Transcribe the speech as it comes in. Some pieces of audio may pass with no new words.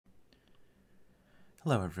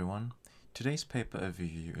Hello everyone. Today's paper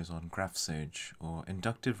overview is on GraphSAGE, or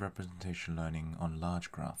Inductive Representation Learning on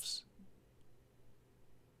Large Graphs.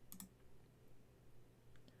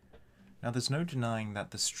 Now there's no denying that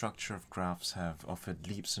the structure of graphs have offered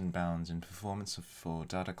leaps and bounds in performance for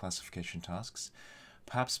data classification tasks,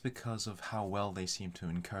 perhaps because of how well they seem to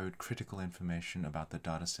encode critical information about the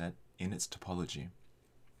dataset in its topology.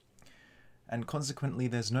 And consequently,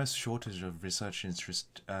 there's no shortage of research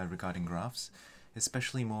interest regarding graphs,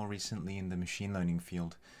 especially more recently in the machine learning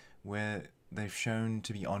field, where they've shown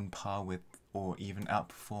to be on par with or even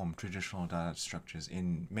outperform traditional data structures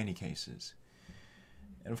in many cases.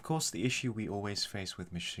 And of course, the issue we always face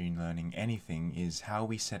with machine learning anything is how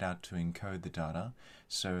we set out to encode the data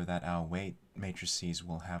so that our weight matrices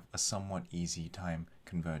will have a somewhat easy time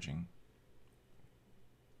converging.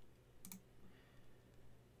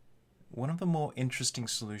 One of the more interesting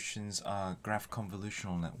solutions are graph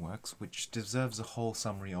convolutional networks, which deserves a whole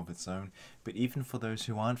summary of its own, but even for those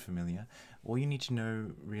who aren't familiar, all you need to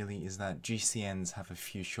know really is that GCNs have a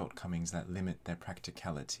few shortcomings that limit their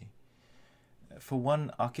practicality. For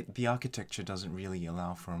one, the architecture doesn't really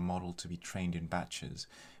allow for a model to be trained in batches,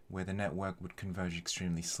 where the network would converge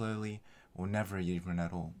extremely slowly, or never even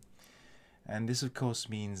at all. And this of course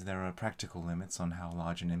means there are practical limits on how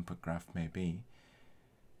large an input graph may be.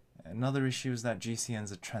 Another issue is that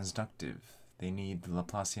GCNs are transductive. They need the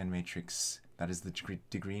Laplacian matrix, that is the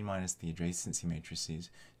degree minus the adjacency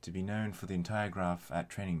matrices, to be known for the entire graph at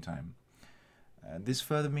training time. This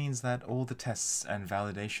further means that all the tests and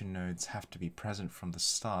validation nodes have to be present from the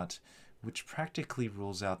start, which practically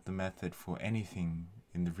rules out the method for anything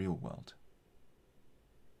in the real world.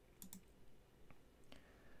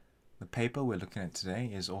 The paper we're looking at today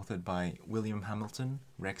is authored by William Hamilton,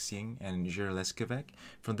 Rex Ying, and Gilles Lesquevec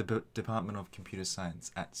from the Department of Computer Science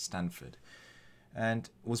at Stanford, and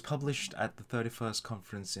was published at the 31st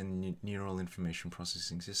Conference in Neural Information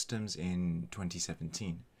Processing Systems in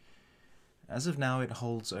 2017. As of now, it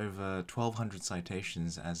holds over 1,200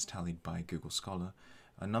 citations as tallied by Google Scholar,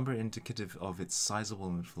 a number indicative of its sizable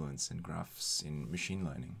influence in graphs in machine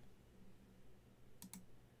learning.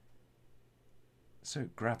 So,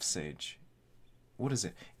 GraphSAGE. What is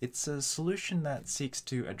it? It's a solution that seeks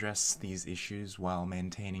to address these issues while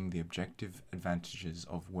maintaining the objective advantages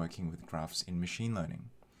of working with graphs in machine learning.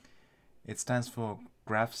 It stands for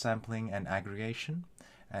Graph Sampling and Aggregation,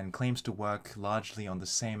 and claims to work largely on the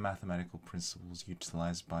same mathematical principles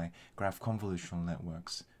utilized by graph convolutional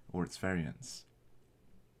networks or its variants.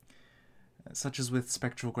 Such as with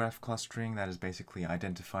spectral graph clustering, that is basically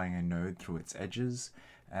identifying a node through its edges,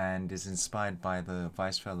 and is inspired by the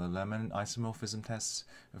Weisfeld-Lerman isomorphism tests,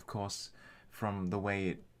 of course, from the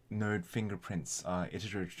way node fingerprints are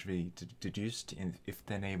iteratively deduced if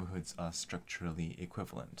their neighborhoods are structurally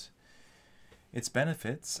equivalent. Its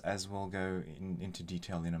benefits, as we'll go into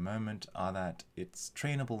detail in a moment, are that it's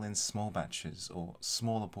trainable in small batches or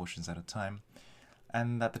smaller portions at a time,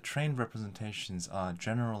 and that the trained representations are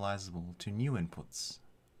generalizable to new inputs.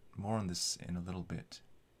 More on this in a little bit.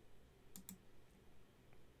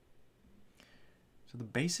 So the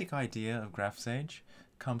basic idea of GraphSAGE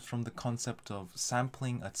comes from the concept of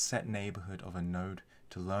sampling a set neighborhood of a node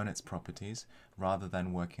to learn its properties rather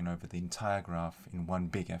than working over the entire graph in one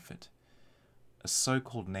big effort. A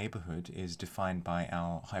so-called neighborhood is defined by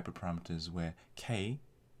our hyperparameters where k,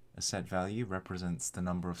 a set value, represents the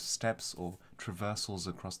number of steps or traversals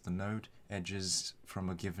across the node edges from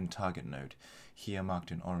a given target node, here marked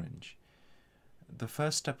in orange. The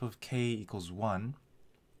first step of k equals 1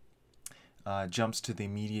 jumps to the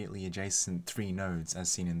immediately adjacent 3 nodes as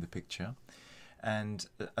seen in the picture, and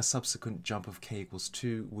a subsequent jump of k equals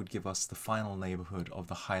 2 would give us the final neighborhood of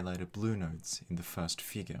the highlighted blue nodes in the first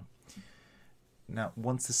figure. Now,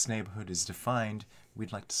 once this neighborhood is defined,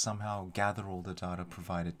 we'd like to somehow gather all the data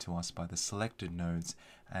provided to us by the selected nodes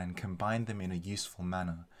and combine them in a useful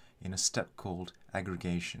manner in a step called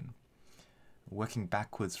aggregation. Working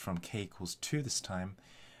backwards from k equals 2 this time,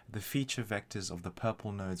 the feature vectors of the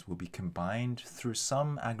purple nodes will be combined through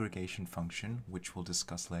some aggregation function, which we'll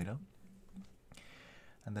discuss later.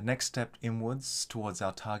 And the next step inwards towards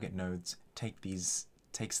our target nodes takes these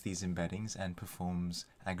embeddings and performs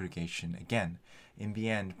aggregation again, in the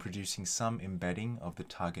end producing some embedding of the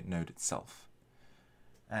target node itself.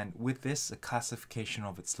 And with this, a classification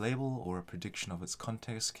of its label or a prediction of its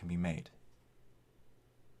context can be made.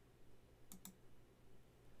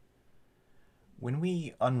 When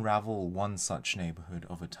we unravel one such neighborhood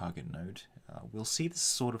of a target node, we'll see this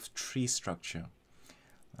sort of tree structure.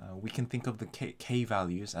 We can think of the k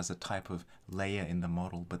values as a type of layer in the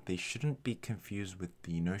model, but they shouldn't be confused with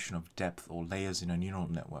the notion of depth or layers in a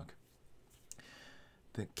neural network.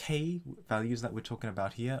 The k values that we're talking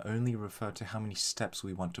about here only refer to how many steps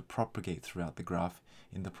we want to propagate throughout the graph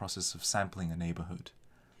in the process of sampling a neighborhood.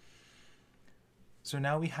 So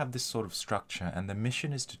now we have this sort of structure, and the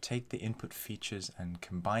mission is to take the input features and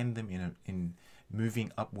combine them in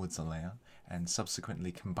moving upwards a layer, and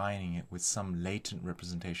subsequently combining it with some latent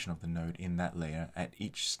representation of the node in that layer at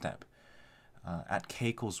each step. At k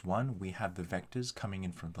equals 1, we have the vectors coming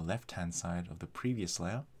in from the left-hand side of the previous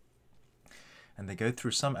layer, and they go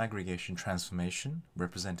through some aggregation transformation,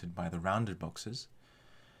 represented by the rounded boxes,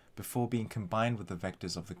 before being combined with the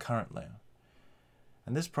vectors of the current layer.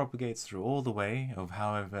 And this propagates through all the way of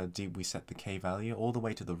however deep we set the k value, all the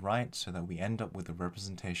way to the right, so that we end up with a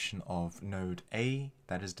representation of node A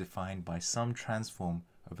that is defined by some transform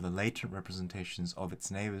over the latent representations of its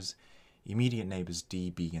neighbors, immediate neighbors D,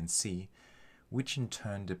 B, and C, which in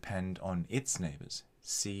turn depend on its neighbors,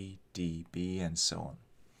 C, D, B, and so on.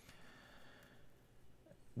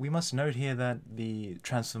 We must note here that the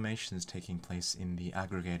transformations taking place in the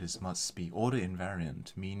aggregators must be order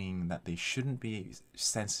invariant, meaning that they shouldn't be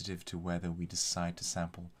sensitive to whether we decide to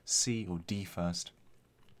sample C or D first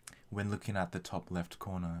when looking at the top left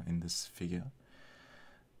corner in this figure.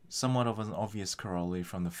 Somewhat of an obvious corollary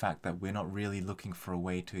from the fact that we're not really looking for a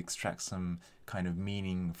way to extract some kind of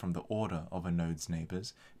meaning from the order of a node's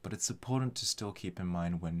neighbors, but it's important to still keep in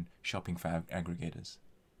mind when shopping for aggregators.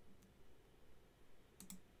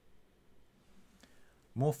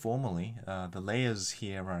 More formally, the layers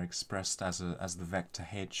here are expressed as the vector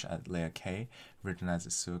h at layer k, written as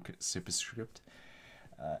a superscript.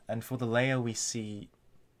 And for the layer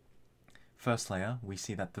first layer, we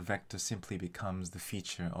see that the vector simply becomes the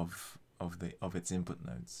feature of its input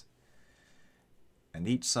nodes. And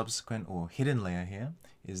each subsequent or hidden layer here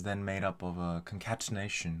is then made up of a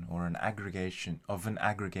concatenation or an aggregation of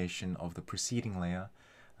the preceding layer,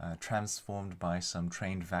 transformed by some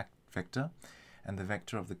trained vector, and the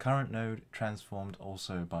vector of the current node transformed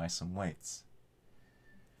also by some weights.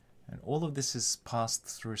 And all of this is passed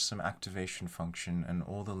through some activation function, and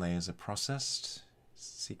all the layers are processed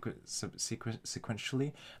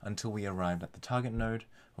sequentially until we arrive at the target node,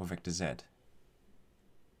 or vector Z.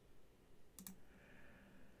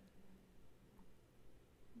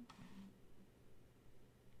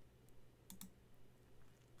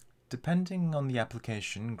 Depending on the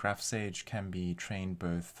application, GraphSAGE can be trained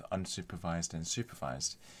both unsupervised and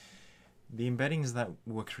supervised. The embeddings that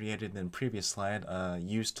were created in the previous slide are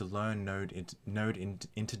used to learn node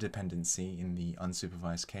interdependency in the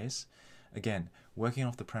unsupervised case. Again, working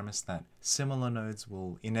off the premise that similar nodes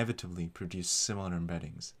will inevitably produce similar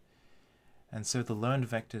embeddings. And so the learned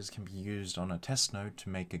vectors can be used on a test node to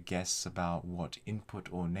make a guess about what input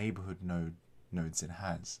or neighborhood nodes it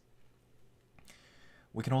has.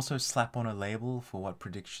 We can also slap on a label for what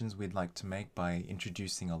predictions we'd like to make by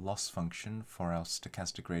introducing a loss function for our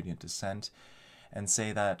stochastic gradient descent, and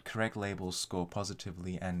say that correct labels score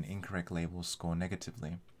positively and incorrect labels score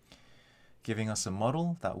negatively, giving us a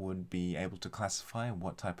model that would be able to classify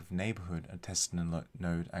what type of neighborhood a test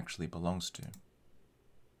node actually belongs to.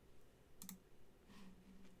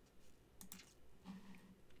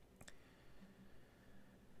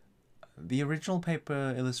 The original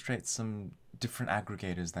paper illustrates some different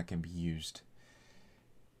aggregators that can be used.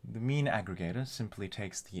 The mean aggregator simply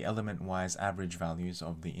takes the element-wise average values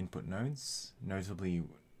of the input nodes, notably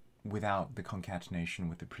without the concatenation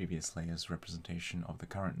with the previous layer's representation of the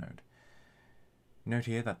current node. Note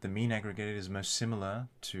here that the mean aggregator is most similar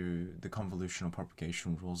to the convolutional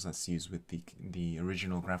propagation rules that's used with the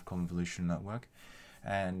original graph convolution network,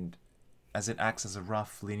 and as it acts as a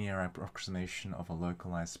rough linear approximation of a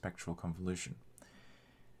localized spectral convolution.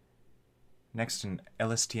 Next, an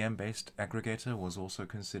LSTM-based aggregator was also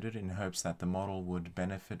considered in hopes that the model would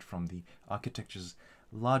benefit from the architecture's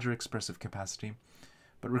larger expressive capacity,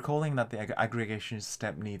 but recalling that the aggregation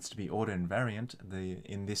step needs to be order invariant,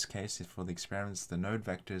 in this case, for the experiments, the node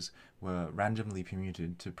vectors were randomly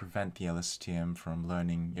permuted to prevent the LSTM from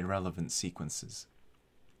learning irrelevant sequences.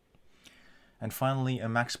 And finally, a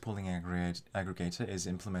max pooling aggregator is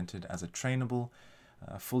implemented as a trainable,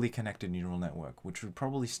 fully connected neural network, which would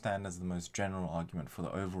probably stand as the most general argument for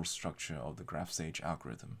the overall structure of the GraphSAGE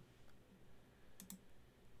algorithm.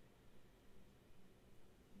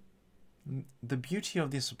 The beauty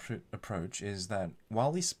of this approach is that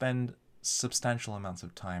while we spend substantial amounts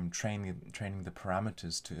of time training the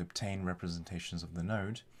parameters to obtain representations of the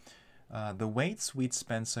node, the weights we'd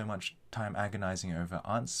spend so much time agonizing over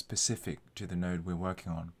aren't specific to the node we're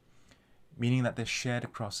working on, meaning that they're shared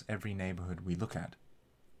across every neighborhood we look at.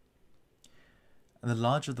 And the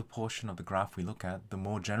larger the portion of the graph we look at, the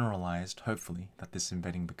more generalized, hopefully, that this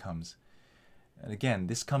embedding becomes. And again,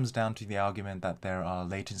 this comes down to the argument that there are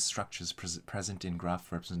latent structures present in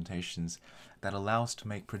graph representations that allow us to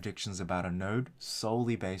make predictions about a node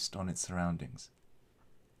solely based on its surroundings.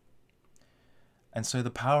 And so the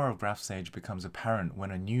power of GraphSAGE becomes apparent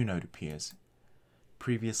when a new node appears,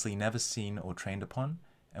 previously never seen or trained upon,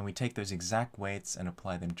 and we take those exact weights and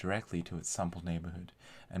apply them directly to its sample neighborhood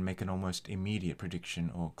and make an almost immediate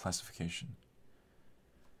prediction or classification.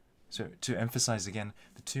 So to emphasize again,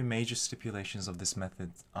 the two major stipulations of this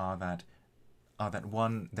method are that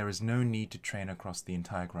one, there is no need to train across the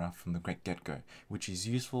entire graph from the get-go, which is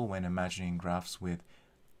useful when imagining graphs with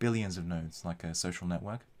billions of nodes, like a social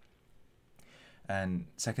network. And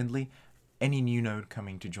secondly, any new node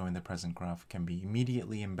coming to join the present graph can be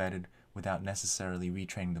immediately embedded without necessarily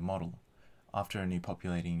retraining the model, after only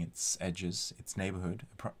populating its edges, its neighborhood,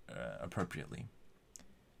 appropriately.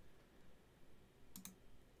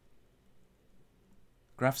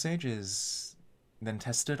 GraphSAGE is then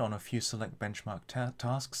tested on a few select benchmark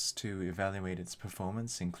tasks to evaluate its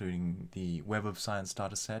performance, including the Web of Science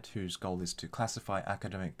dataset, whose goal is to classify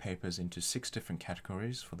academic papers into 6 different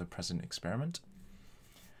categories for the present experiment.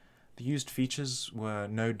 The used features were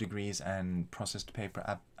node degrees and processed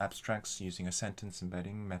paper abstracts using a sentence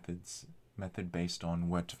embedding method based on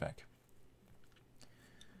Word2Vec.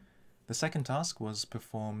 The second task was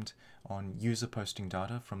performed on user posting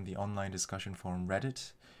data from the online discussion forum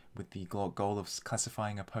Reddit, with the goal of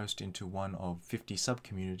classifying a post into one of 50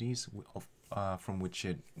 sub-communities from which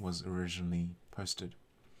it was originally posted.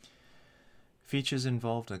 Features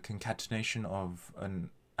involved a concatenation of an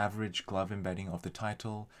average glove embedding of the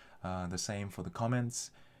title, the same for the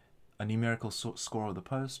comments, a numerical score of the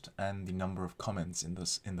post, and the number of comments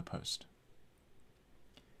in the post.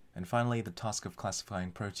 And finally, the task of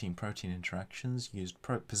classifying protein-protein interactions used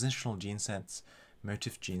positional gene sets,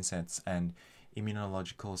 motif gene sets, and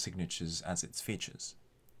immunological signatures as its features.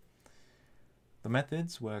 The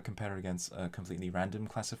methods were compared against a completely random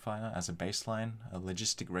classifier as a baseline, a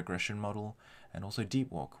logistic regression model, and also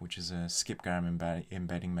deep walk, which is a skipgram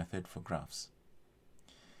embedding method for graphs.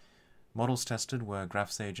 Models tested were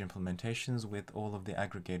GraphSAGE implementations with all of the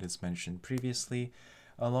aggregators mentioned previously,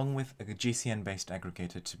 along with a GCN-based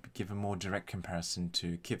aggregator to give a more direct comparison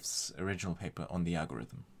to Kipf's original paper on the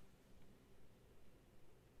algorithm.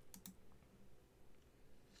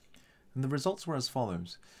 And the results were as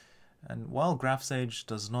follows. And while GraphSAGE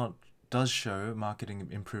does show marketing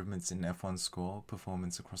improvements in F1 score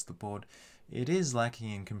performance across the board, it is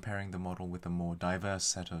lacking in comparing the model with a more diverse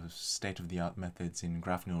set of state-of-the-art methods in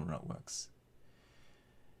graph neural networks.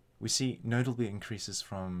 We see notable increases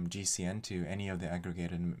from GCN to any of the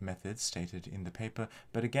aggregated methods stated in the paper,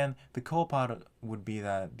 but again, the core part would be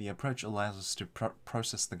that the approach allows us to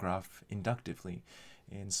process the graph inductively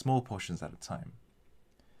in small portions at a time.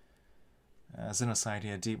 As an aside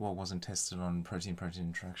here, deep walk wasn't tested on protein-protein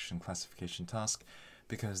interaction classification task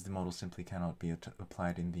because the model simply cannot be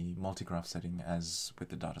applied in the multigraph setting as with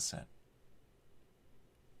the dataset.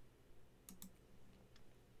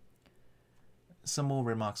 Some more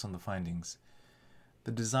remarks on the findings.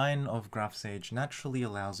 The design of GraphSAGE naturally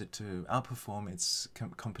allows it to outperform its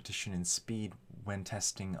competition in speed when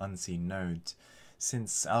testing unseen nodes,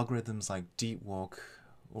 since algorithms like deep walk,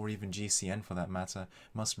 or even GCN for that matter,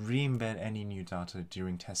 must re-embed any new data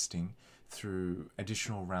during testing through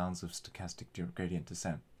additional rounds of stochastic gradient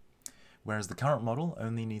descent, whereas the current model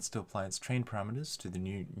only needs to apply its trained parameters to the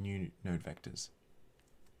new node vectors.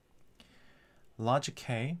 Larger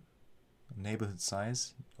K, neighborhood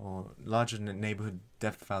size, or larger neighborhood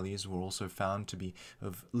depth values were also found to be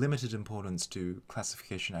of limited importance to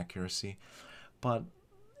classification accuracy, but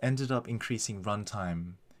ended up increasing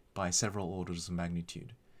runtime by several orders of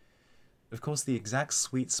magnitude. Of course, the exact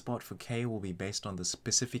sweet spot for K will be based on the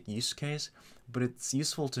specific use case, but it's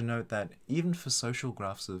useful to note that even for social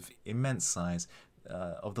graphs of immense size,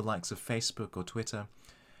 of the likes of Facebook or Twitter,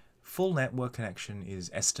 full network connection is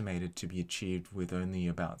estimated to be achieved with only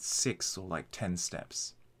about 6 or 10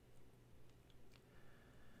 steps.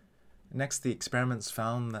 Next, the experiments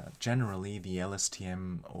found that generally the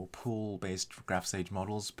LSTM or pool-based GraphSAGE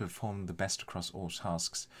models perform the best across all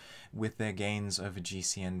tasks, with their gains over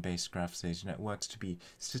GCN-based GraphSAGE networks to be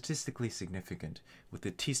statistically significant, with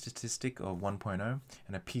a t-statistic of 1.0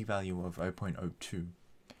 and a p-value of 0.02.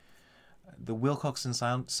 The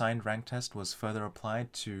Wilcoxon signed rank test was further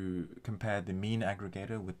applied to compare the mean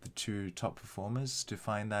aggregator with the two top performers to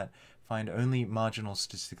find only marginal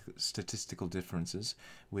statistical differences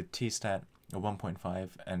with t-stat of 1.5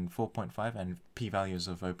 and 4.5 and p-values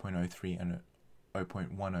of 0.03 and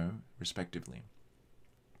 0.10 respectively.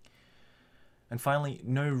 And finally,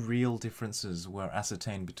 no real differences were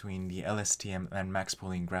ascertained between the LSTM and max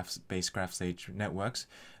pooling based GraphSAGE networks,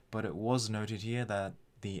 but it was noted here that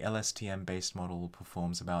the LSTM based model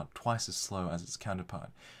performs about twice as slow as its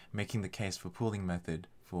counterpart, making the case for pooling method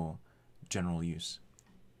for general use.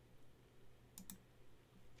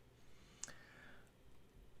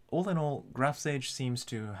 All in all, GraphSAGE seems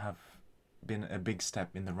to have been a big step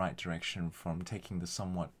in the right direction from taking the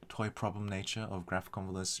somewhat toy problem nature of graph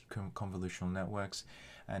convolutional networks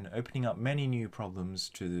and opening up many new problems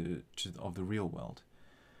of the real world.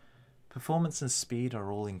 Performance and speed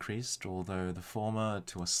are all increased, although the former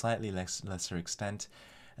to a slightly lesser extent,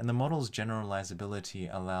 and the model's generalizability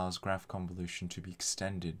allows graph convolution to be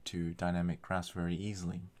extended to dynamic graphs very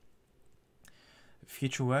easily.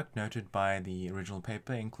 Future work noted by the original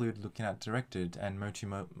paper include looking at directed and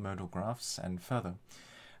multimodal graphs and further,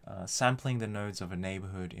 sampling the nodes of a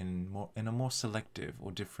neighborhood in a more selective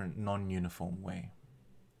or different non-uniform way.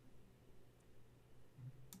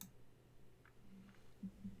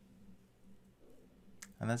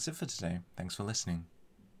 And that's it for today. Thanks for listening.